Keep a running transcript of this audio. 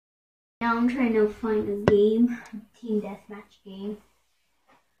Now I'm trying to find a game, team deathmatch game.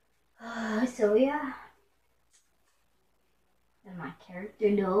 So yeah. And my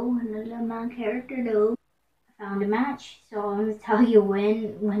character though, another my character though. I found a match, so I'm gonna tell you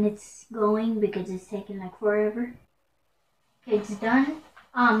when it's going because it's taking like forever. Okay, it's done.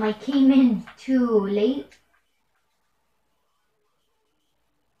 I came in too late.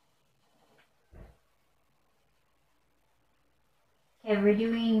 Okay, we're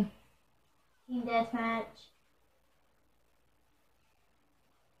doing team deathmatch.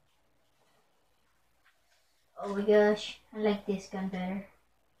 Oh my gosh, I like this gun better.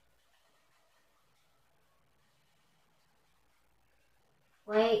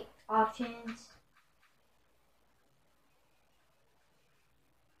 Wait, options.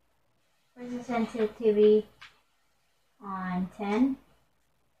 Where's the sensitivity? On 10.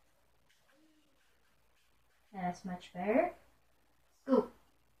 That's much better. Scoop.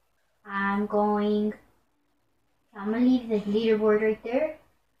 I'm gonna leave the leaderboard right there.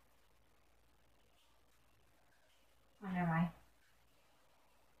 Oh, never mind.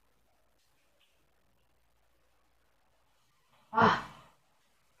 Ah.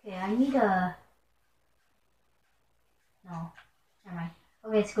 Okay, I need a... No. Never mind.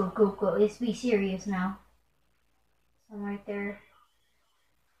 Okay, let's go. Let's be serious now. Some right there.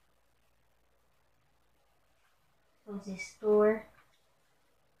 Close this door.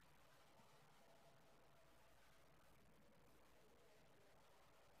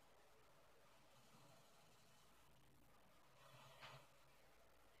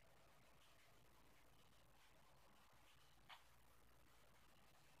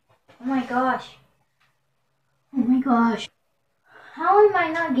 Oh my gosh. Oh my gosh. How am I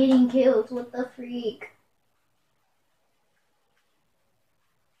not getting killed? What the freak?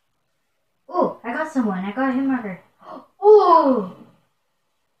 Oh, I got someone. I got a hit marker. Oh!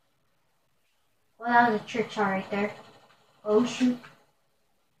 Well, that was a trick shot right there. Oh, shoot.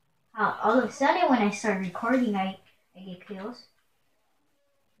 All of a sudden, when I start recording, I get kills.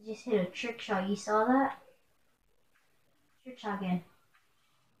 I just hit a trick shot. You saw that? Trick shot again.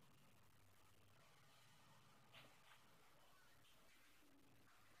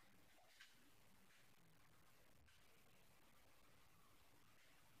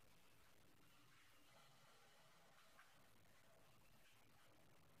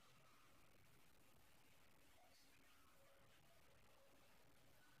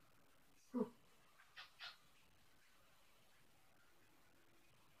 Ooh.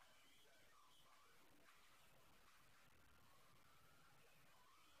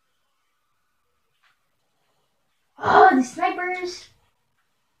 Oh, the snipers!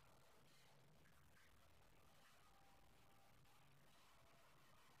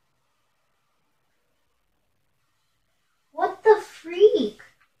 What the freak?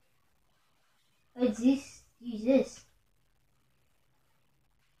 It's this. Use this. Is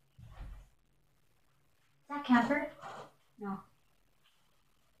that camper? No.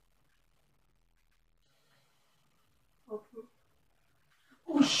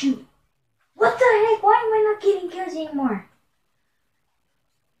 Oh shoot! What the heck? Why am I not getting kills anymore?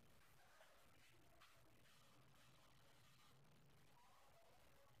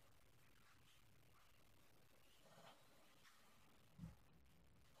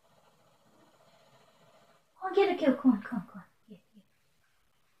 I'll get a kill. Come on. Yeah.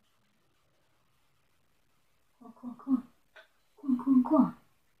 Come on.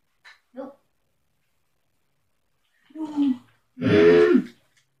 Nope. No.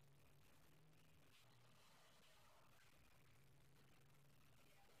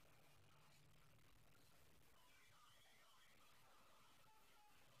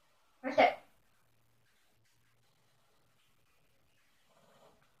 Where's that?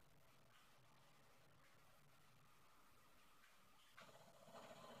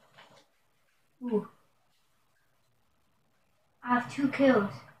 Ooh. I have 2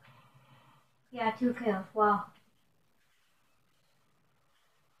 kills. Yeah, 2 kills. Wow.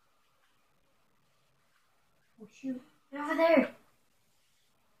 Oh shoot. Get over there.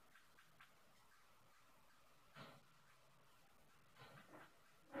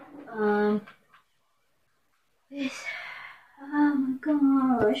 This. Oh my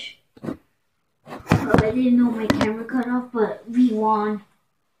gosh. Oh, I didn't know my camera cut off, but we won.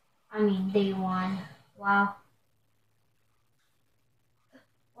 They won. Wow.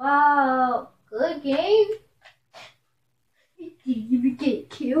 Wow. Good game. I didn't even get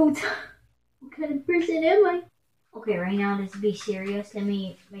killed. What kind of person am I? Okay, right now, let's be serious. Let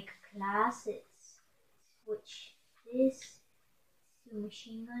me make a class. Let's switch this to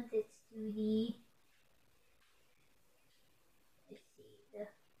machine guns. Let's do the... Let's see.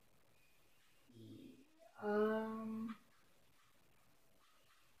 Um.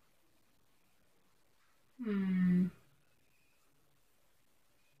 Hmm.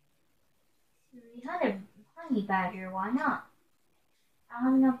 We had a honey badger. Why not? I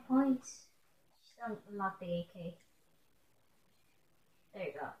don't have enough points. Just unlock the AK. There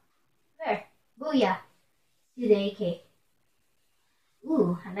you go. There. Booyah. To the AK.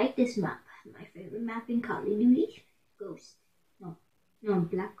 Ooh, I like this map. My favorite map in Call of Duty. Ghost. No,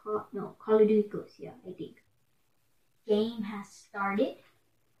 Call of Duty Ghost. Yeah, I think. Game has started.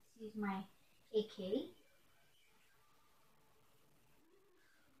 Let's use my AK.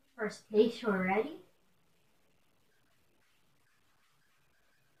 First place already.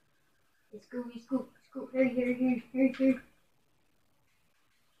 Let's go, Here.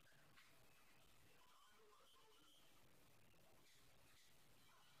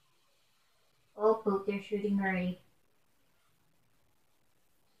 Oh, poop, they're shooting already.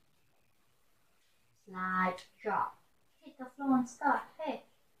 Slide, drop. Hit the floor and start. Hey.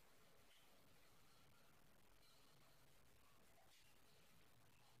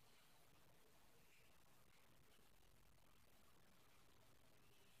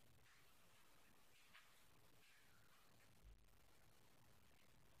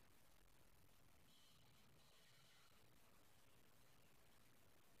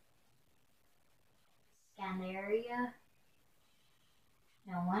 Scan the area.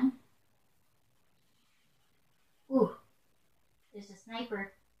 No one. Ooh, there's a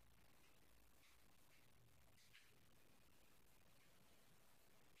sniper.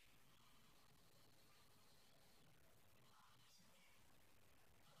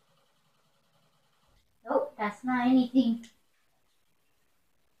 Nope, that's not anything.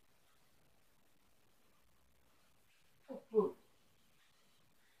 Oh,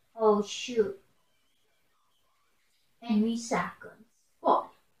 oh shoot. Enemy seconds. What?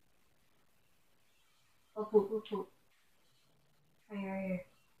 Oh, poop. Right here.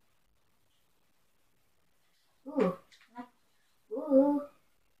 Ooh. Ooh.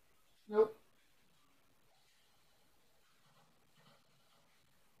 Nope.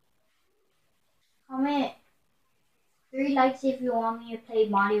 Comment 3 likes if you want me to play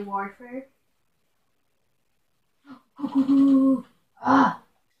Modern Warfare. Ah!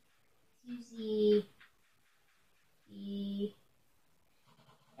 Use the...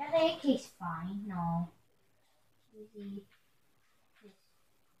 Yeah, the AK's fine. No. Use this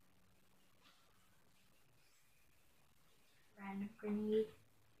random grenade.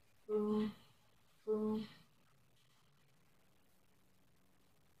 Boom. Boom.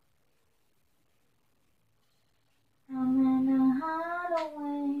 I'm gonna hide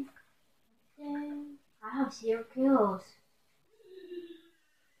away. I have 0 kills.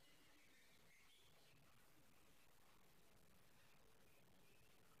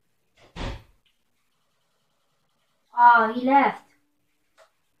 Oh, he left.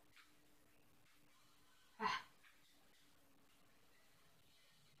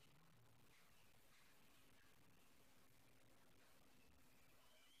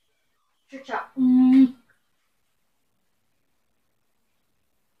 Trick shot.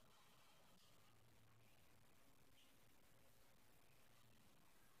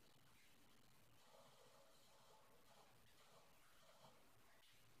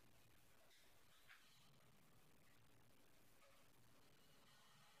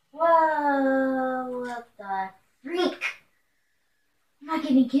 Whoa, what the freak? I'm not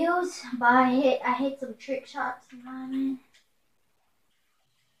getting kills, but I hit some trick shots, man.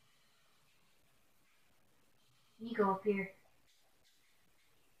 You go up here.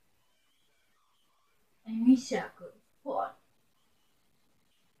 Enemy second. What?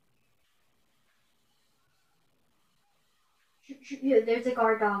 Shoot, yeah, there's a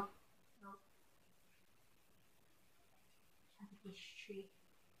guard dog. Nope. This tree.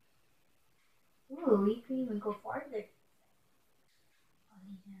 Ooh, we can even go farther. Oh,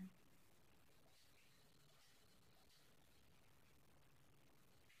 yeah.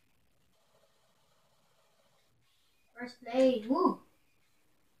 First place. Woo!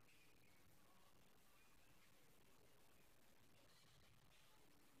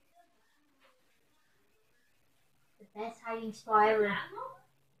 The best hiding spot ever.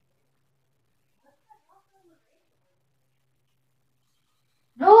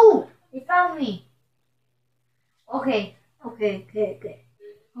 No! They found me. Okay.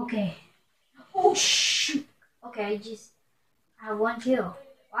 Oh shoot. Okay, I have 1 kill.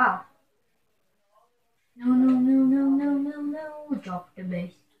 Wow. No. Drop the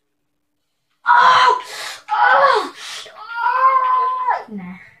base. Oh!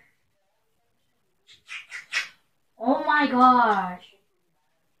 Nah. Oh my gosh.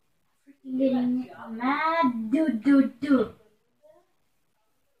 I'm getting mad. Do.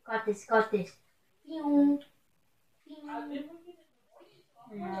 Got this. Pew. Pew.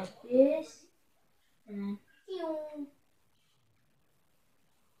 And like this. And then pew.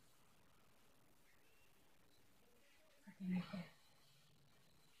 Right there.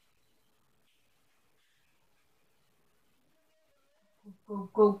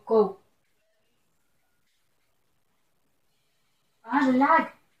 Go. Ah, the lag.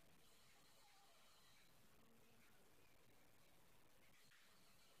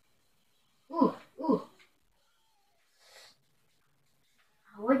 Ooh.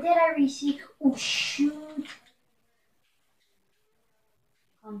 What did I receive? Oh, shoot.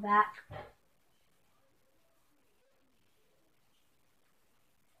 Come back.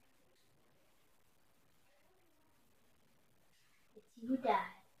 Let's see who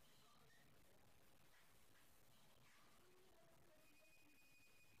died.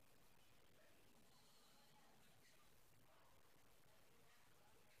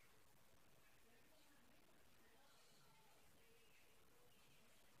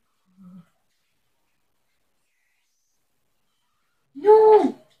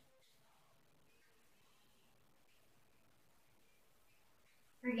 No!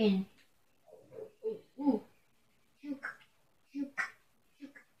 Friggin'. Ooh. Juke.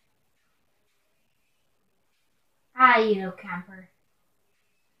 Ah, you little camper.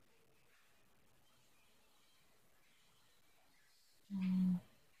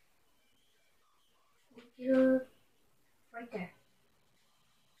 You're right there.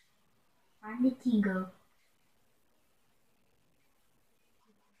 Find the Tingo.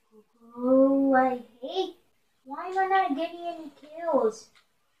 Oh, I hate. Why am I not getting any kills?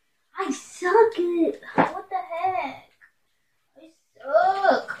 I suck at it. What the heck? I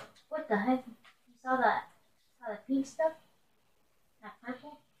suck. What the heck? You saw that? Saw the pink stuff? That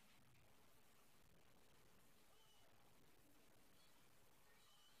purple?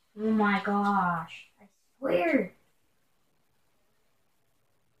 Oh my gosh. I swear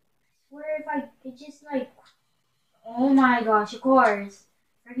if I could just like. Oh my gosh, of course.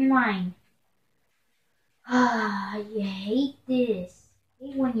 Freaking mine. I hate this. I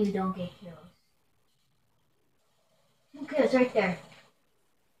hate when you don't get kills. 2 kills right there.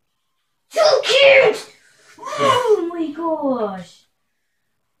 2 kills! Oh my gosh.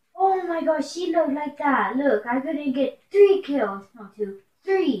 Oh my gosh, she looked like that. Look, I couldn't get 3 kills. No, 2.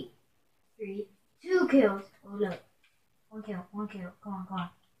 3. 2 kills. Oh, look. 1 kill. Come on.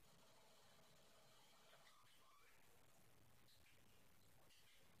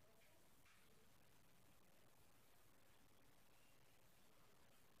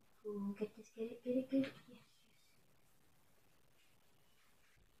 Ooh, get this. Get it. Yes.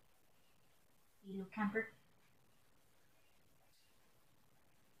 You little camper.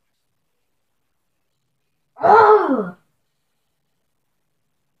 Oh!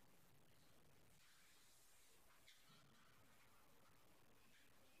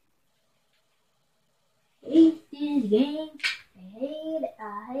 Hate this game. I hate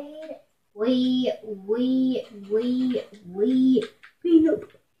it. Wait.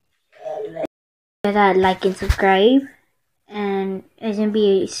 That like and subscribe, and it's gonna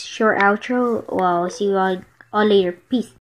be a short outro. Well, I'll see you all later. Peace.